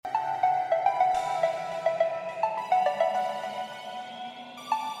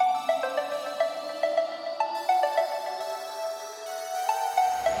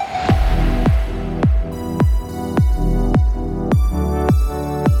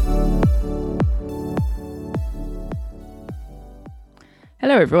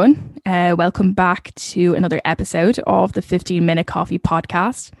Hello, everyone. Welcome back to another episode of the 15-Minute Coffee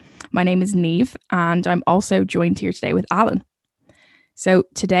Podcast. My name is Neve, and I'm also joined here today with Alan. So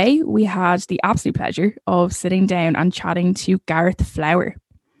today we had the absolute pleasure of sitting down and chatting to Gareth Flower.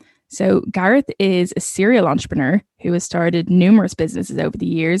 So Gareth is a serial entrepreneur who has started numerous businesses over the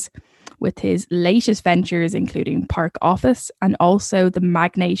years, with his latest ventures including Park Office and also the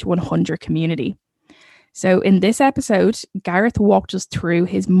Magnate 100 community. So in this episode, Gareth walked us through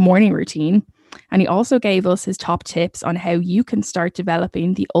his morning routine, and he also gave us his top tips on how you can start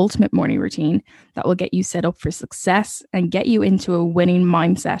developing the ultimate morning routine that will get you set up for success and get you into a winning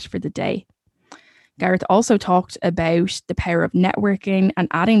mindset for the day. Gareth also talked about the power of networking and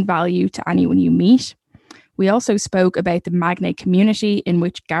adding value to anyone you meet. We also spoke about the Magnate community, in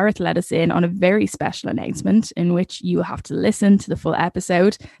which Gareth let us in on a very special announcement in which you will have to listen to the full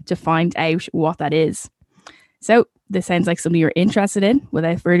episode to find out what that is. So this sounds like something you're interested in.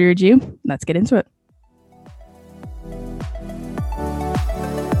 Without further ado, let's get into it.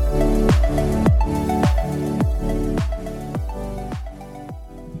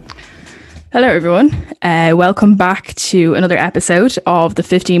 Hello, everyone. Welcome back to another episode of the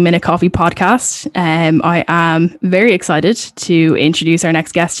 15-Minute Coffee Podcast. I am very excited to introduce our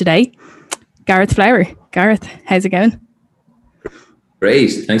next guest today, Gareth Flower. Gareth, how's it going? Great.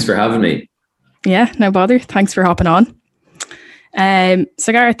 Thanks for having me. Yeah, no bother. Thanks for hopping on.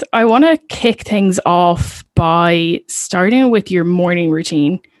 So Gareth, I want to kick things off by starting with your morning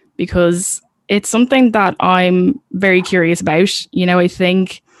routine, because it's something that I'm very curious about. You know, I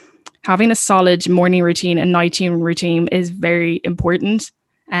think having a solid morning routine and nighttime routine is very important.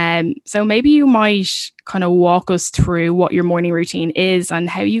 So maybe you might kind of walk us through what your morning routine is and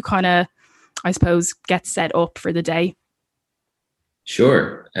how you kind of, I suppose, get set up for the day.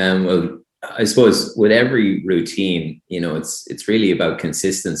 Sure. Well, I suppose with every routine, you know, it's really about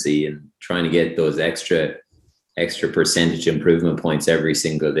consistency and trying to get those extra percentage improvement points every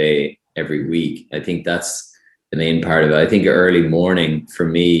single day, every week. I think that's the main part of it. I think early morning for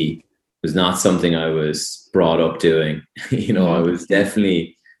me was not something I was brought up doing. You know, I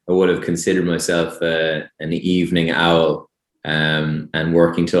would have considered myself an evening owl and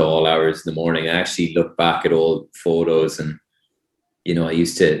working till all hours in the morning. I actually look back at old photos and, you know, I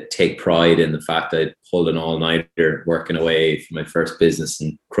used to take pride in the fact that I pulled an all-nighter working away for my first business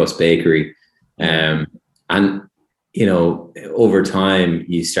in Crust Bakery. And, you know, over time,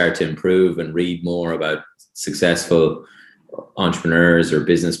 you start to improve and read more about successful entrepreneurs or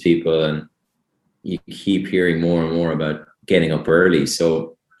business people, and you keep hearing more and more about getting up early.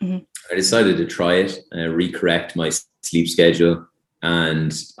 So I decided to try it and recorrect my sleep schedule.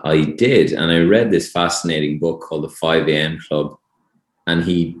 And I did. And I read this fascinating book called The 5 a.m. Club. And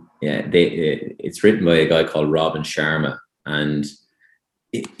it's written by a guy called Robin Sharma, and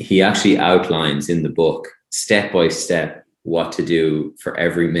he actually outlines in the book step by step what to do for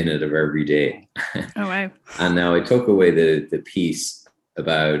every minute of every day. Oh wow! And now I took away the piece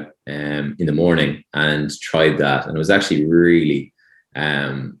about in the morning and tried that, and it was actually really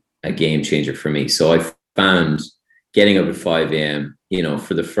a game changer for me. So I found getting up at 5 a.m., you know,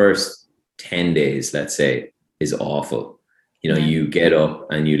 for the first 10 days, let's say, is awful. You know, you get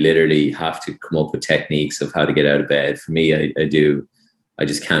up and you literally have to come up with techniques of how to get out of bed. For me, I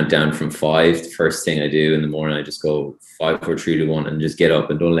just count down from 5. The first thing I do in the morning, I just go 5, 4, 3, 2, 1, and just get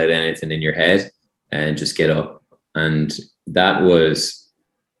up and don't let anything in your head and just get up. And that was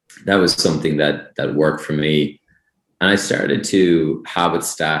something that worked for me. And I started to habit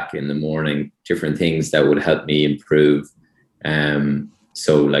stack in the morning, different things that would help me improve.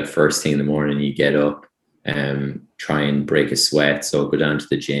 So like first thing in the morning, you get up, try and break a sweat. So go down to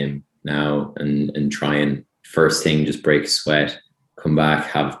the gym now and try and first thing, just break a sweat, come back,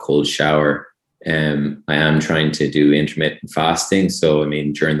 have a cold shower. I am trying to do intermittent fasting. So, I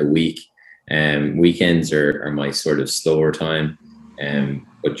mean, during the week, weekends are my sort of slower time.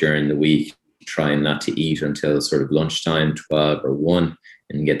 But during the week, trying not to eat until sort of lunchtime, 12 or 1,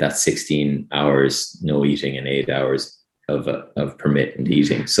 and get that 16 hours no eating and 8 hours of permittent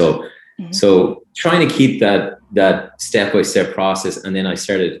eating. So trying to keep that step-by-step process. And then I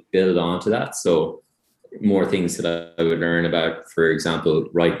started to build onto that. So more things that I would learn about, for example,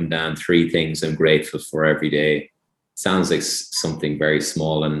 writing down 3 things I'm grateful for every day. Sounds like something very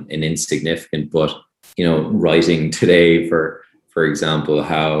small and insignificant, but, you know, writing today, for example,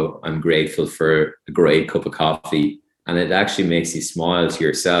 how I'm grateful for a great cup of coffee. And it actually makes you smile to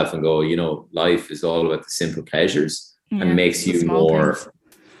yourself and go, you know, life is all about the simple pleasures, and makes you more... Things.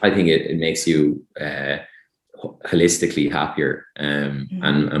 I think it makes you holistically happier and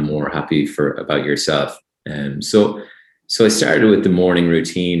more happy about yourself. So So I started with the morning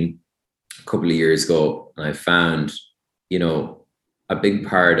routine a couple of years ago, and I found, you know, a big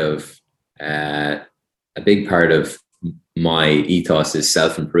part of my ethos is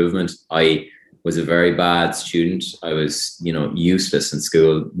self-improvement. I was a very bad student. I was, useless in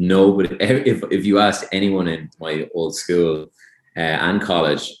school. Nobody, if you asked anyone in my old school and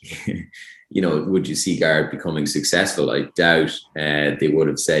college, would you see Gareth becoming successful? I doubt they would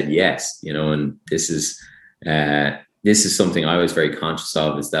have said yes. And this is something I was very conscious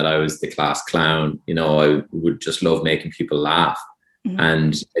of, is that I was the class clown. I would just love making people laugh. Mm-hmm.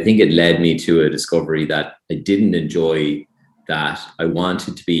 And I think it led me to a discovery that I didn't enjoy that. I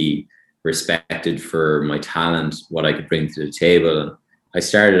wanted to be respected for my talent, what I could bring to the table. And I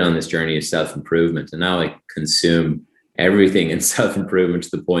started on this journey of self-improvement, and now I consume everything in self-improvement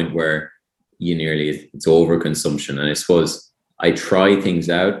to the point where it's overconsumption. And I suppose I try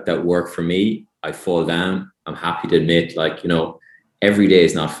things out that work for me. I fall down. I'm happy to admit, every day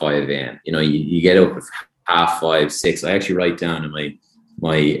is not 5 a.m. You get up at 5:30, 6. I actually write down in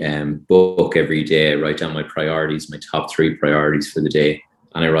my book every day. I write down my priorities, my top 3 priorities for the day.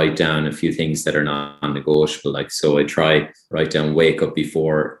 And I write down a few things that are non-negotiable. So I write down wake up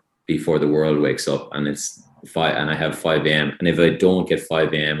before the world wakes up, and it's 5, and I have 5 a.m. And if I don't get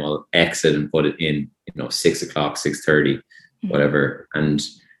 5 a.m., I'll exit and put it in, 6 o'clock, 6:30, whatever.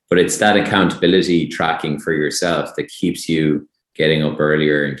 But it's that accountability tracking for yourself that keeps you getting up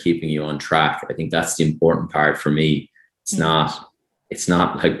earlier and keeping you on track. I think that's the important part for me. It's not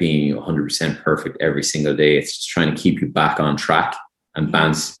like being 100% perfect every single day. It's just trying to keep you back on track and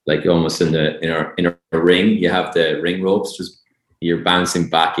bounce, like almost in a ring. You have the ring ropes, just you're bouncing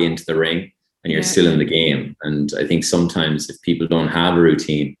back into the ring and you're still in the game. And I think sometimes if people don't have a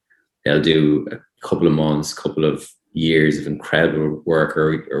routine, they'll do a couple of months, couple of years of incredible work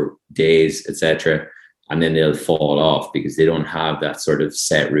or days, etc., and then they'll fall off because they don't have that sort of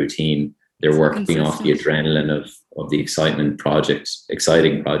set routine. They're working off the adrenaline of the exciting project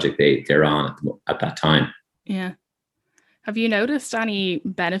they're on at that time. Yeah. Have you noticed any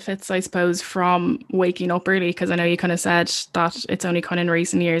benefits, I suppose, from waking up early? Because I know you kind of said that it's only kind of in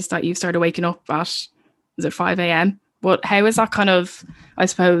recent years that you've started waking up at, is it 5 a.m.? But how is that kind of, I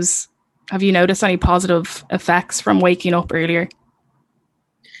suppose, have you noticed any positive effects from waking up earlier?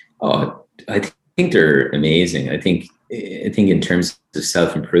 Oh, I think they're amazing. I think in terms of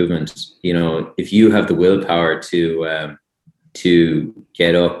self-improvement, if you have the willpower to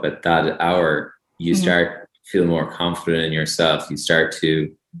get up at that hour, you start feel more confident in yourself. You start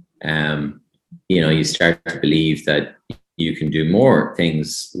to, believe that you can do more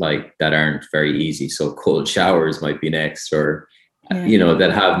things like that aren't very easy. So cold showers might be next, or,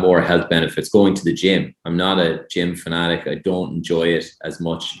 that have more health benefits. Going to the gym. I'm not a gym fanatic. I don't enjoy it as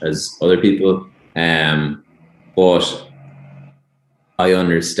much as other people. But I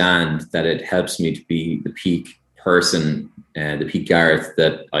understand that it helps me to be the peak person, the peak Gareth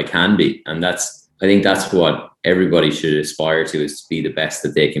that I can be. And I think that's what everybody should aspire to, is to be the best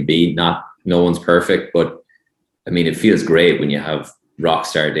that they can be. No one's perfect, but I mean, it feels great when you have rock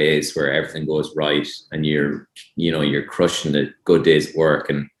star days where everything goes right and you're crushing the good day's work,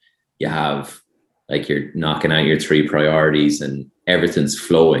 and you have, you're knocking out your 3 priorities and everything's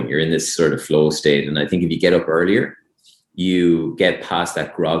flowing. You're in this sort of flow state. And I think if you get up earlier, you get past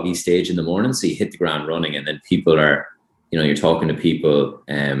that groggy stage in the morning. So you hit the ground running, and then people are, you're talking to people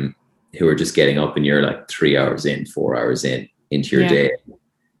who are just getting up, and you're like 3 hours in, 4 hours into your day.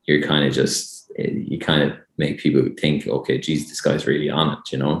 You're kind of you kind of make people think, okay, geez, this guy's really on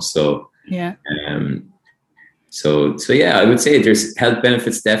it, So, so yeah, I would say there's health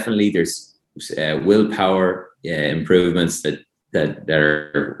benefits. Definitely. There's willpower improvements that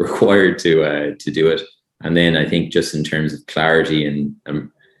are required to do it. And then I think just in terms of clarity and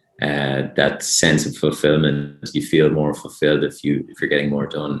that sense of fulfillment, you feel more fulfilled if you're getting more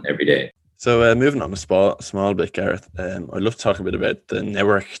done every day. So moving on a small bit, Gareth, I'd love to talk a bit about the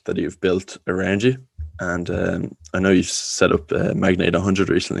network that you've built around you. And I know you've set up Magnate 100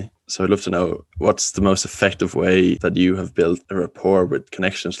 recently. So I'd love to know, what's the most effective way that you have built a rapport with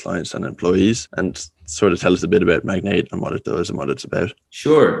connections, clients and employees, and sort of tell us a bit about Magnate and what it does and what it's about.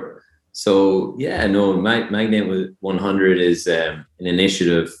 Sure. So Magnate 100 is an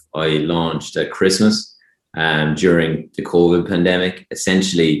initiative I launched at Christmas during the COVID pandemic,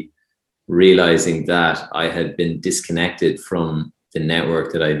 essentially realizing that I had been disconnected from the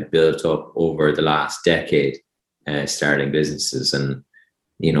network that I built up over the last decade, starting businesses. And,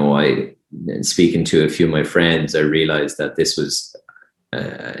 speaking to a few of my friends, I realized that this was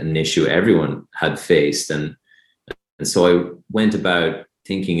an issue everyone had faced. And so I went about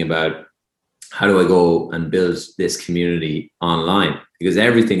thinking about how do I go and build this community online? Because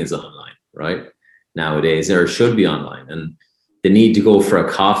everything is online, right? Nowadays, or should be online. And the need to go for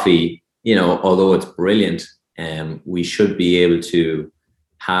a coffee, although it's brilliant, we should be able to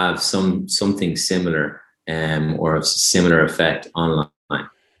have something similar or a similar effect online.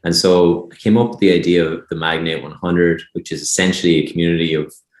 And so I came up with the idea of the Magnate 100, which is essentially a community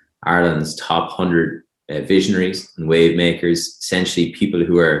of Ireland's top 100 visionaries and wave makers, essentially people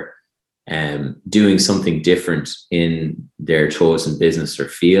who are doing something different in their chosen business or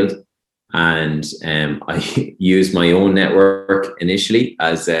field. And I used my own network initially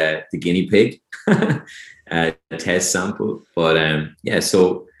as the guinea pig, a test sample. But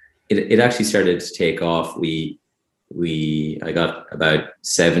so it actually started to take off. I got about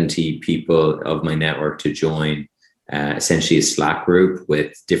 70 people of my network to join essentially a Slack group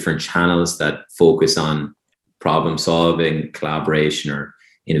with different channels that focus on problem solving, collaboration, or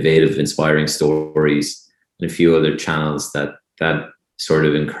innovative, inspiring stories, and a few other channels that sort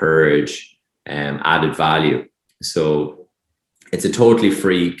of encourage added value. So it's a totally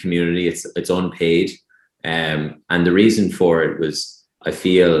free community. It's unpaid, and the reason for it was I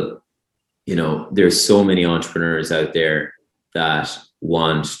feel there's so many entrepreneurs out there that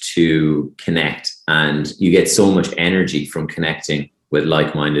want to connect, and you get so much energy from connecting with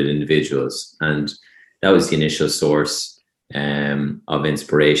like-minded individuals, and that was the initial source of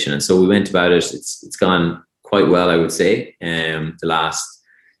inspiration. And so we went about it. It's gone quite well, I would say. The last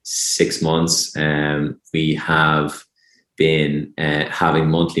 6 months, we have been having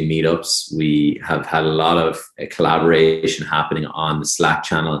monthly meetups. We have had a lot of collaboration happening on the Slack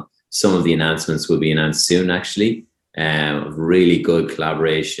channel. Some of the announcements will be announced soon, actually. Really good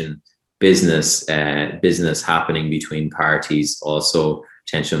collaboration, business happening between parties, also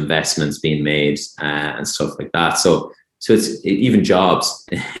potential investments being made and stuff like that. So it's even jobs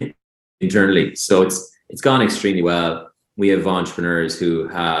internally. So it's gone extremely well. We have entrepreneurs who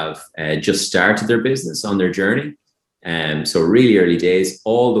have just started their business on their journey. So really early days,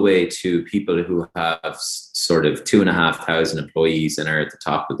 all the way to people who have sort of 2,500 employees and are at the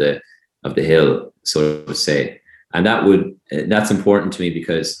top of the hill, so to say. And that's important to me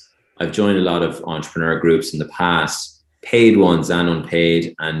because I've joined a lot of entrepreneur groups in the past, paid ones and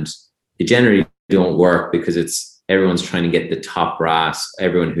unpaid, and they generally don't work because everyone's trying to get the top brass,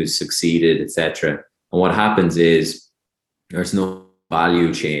 everyone who's succeeded, etc. And what happens is there's no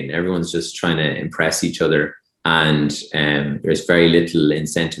value chain. Everyone's just trying to impress each other, and there's very little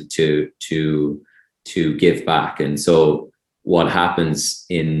incentive to give back. And so what happens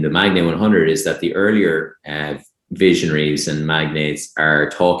in the Magnate 100 is that the earlier visionaries and magnates are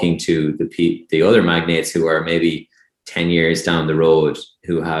talking to the other magnates who are maybe 10 years down the road,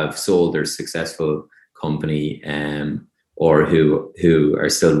 who have sold their successful company, or who are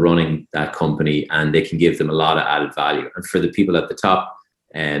still running that company, and they can give them a lot of added value. And for the people at the top,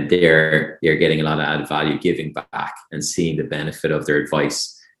 they're getting a lot of added value, giving back and seeing the benefit of their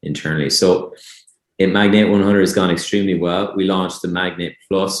advice internally. So Magnate 100 has gone extremely well. We launched the Magnate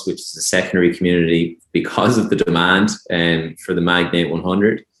Plus, which is a secondary community because of the demand for the Magnate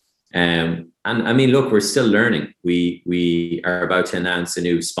 100. And I mean, look, we're still learning. We are about to announce a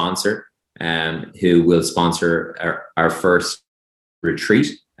new sponsor who will sponsor our first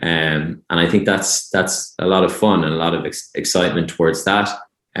retreat. And I think that's a lot of fun and a lot of excitement towards that.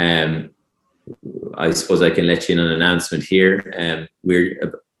 I suppose I can let you in an announcement here.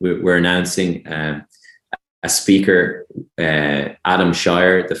 We're announcing a speaker, Adam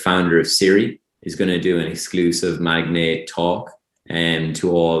Shire, the founder of Siri, is going to do an exclusive Magnate talk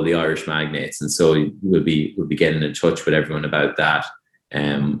to all the Irish magnates. And so we'll be getting in touch with everyone about that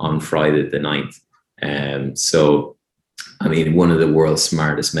on Friday the 9th. So, I mean, one of the world's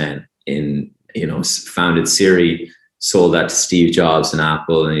smartest men founded Siri, sold that to Steve Jobs and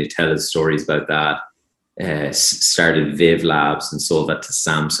Apple, and he tells stories about that. Started Viv Labs and sold that to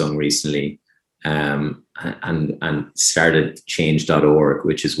Samsung recently, and started Change.org,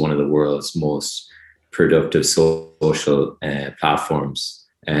 which is one of the world's most productive social platforms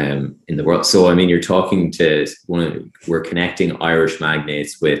in the world. So, I mean, you're talking to we're connecting Irish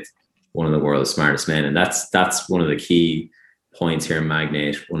magnates with one of the world's smartest men, and that's one of the key points here in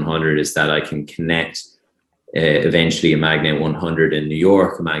Magnate 100 is that I can connect eventually a Magnate 100 in New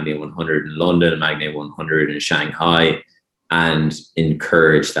York, a Magnate 100 in London, a Magnate 100 in Shanghai, and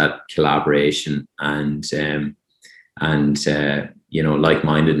encourage that collaboration and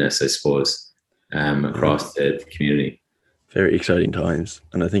like-mindedness, I suppose, across the community. Very exciting times,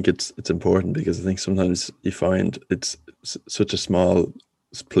 and I think it's important because I think sometimes you find it's such a small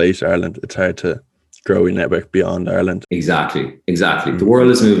place, Ireland. It's hard to grow your network beyond Ireland. Exactly. The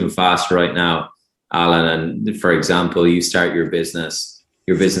world is moving fast right now, Alan. And for example, you start your business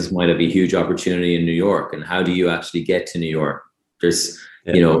might have a huge opportunity in New York. And how do you actually get to New York? There's,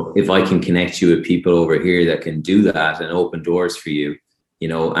 if I can connect you with people over here that can do that and open doors for you,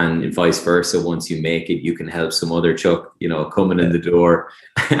 and vice versa, once you make it, you can help some other Chuck, coming in the door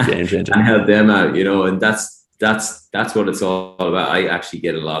Game changer. and help them out, and that's what it's all about. I actually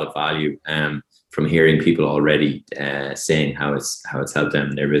get a lot of value from hearing people already saying how it's helped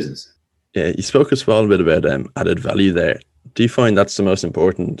them in their business. Yeah, you spoke a small bit about added value there. Do you find that's the most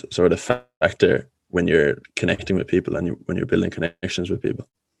important sort of factor when you're connecting with people and when you're building connections with people?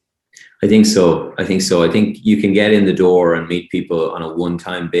 I think so. I think you can get in the door and meet people on a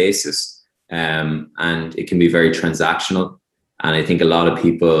one-time basis, and it can be very transactional. And I think a lot of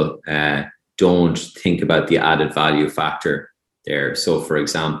people don't think about the added value factor there. So, for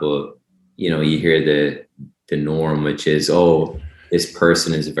example, you hear the norm, which is, oh, this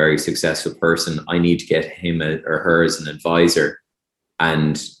person is a very successful person. I need to get him or her as an advisor.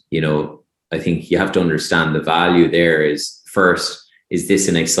 And, I think you have to understand the value there is, first, is this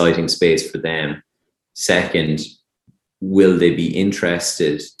an exciting space for them? Second, will they be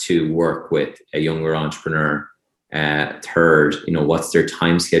interested to work with a younger entrepreneur? Third, what's their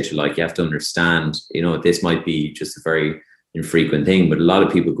time schedule like? You have to understand, this might be just a very infrequent thing, but a lot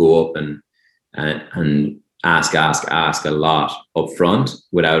of people go up and ask a lot up front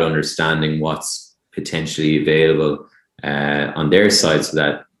without understanding what's potentially available on their side, so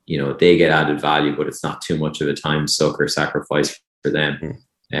that they get added value, but it's not too much of a time suck or sacrifice for them.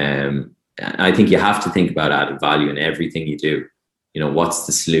 I think you have to think about added value in everything you do. What's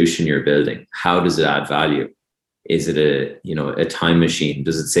the solution you're building? How does it add value? Is it a time machine?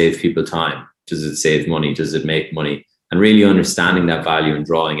 Does it save people time? Does it save money? Does it make money? And really understanding that value and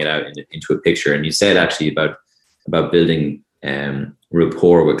drawing it out into a picture. And you said actually about building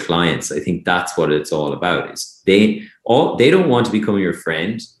rapport with clients. I think that's what it's all about. Is they don't want to become your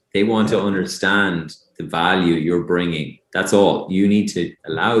friend. They want to understand the value you're bringing. That's all. You need to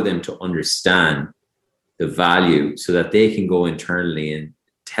allow them to understand the value so that they can go internally and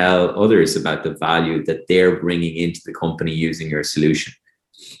tell others about the value that they're bringing into the company using your solution.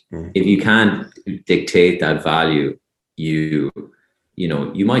 If you can't dictate that value, you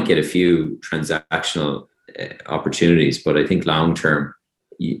might get a few transactional opportunities, but I think long term,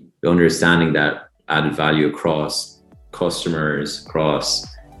 understanding that added value across customers, across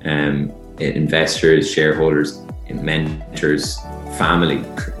investors, shareholders, mentors, family,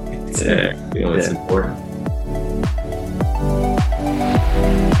 it's important.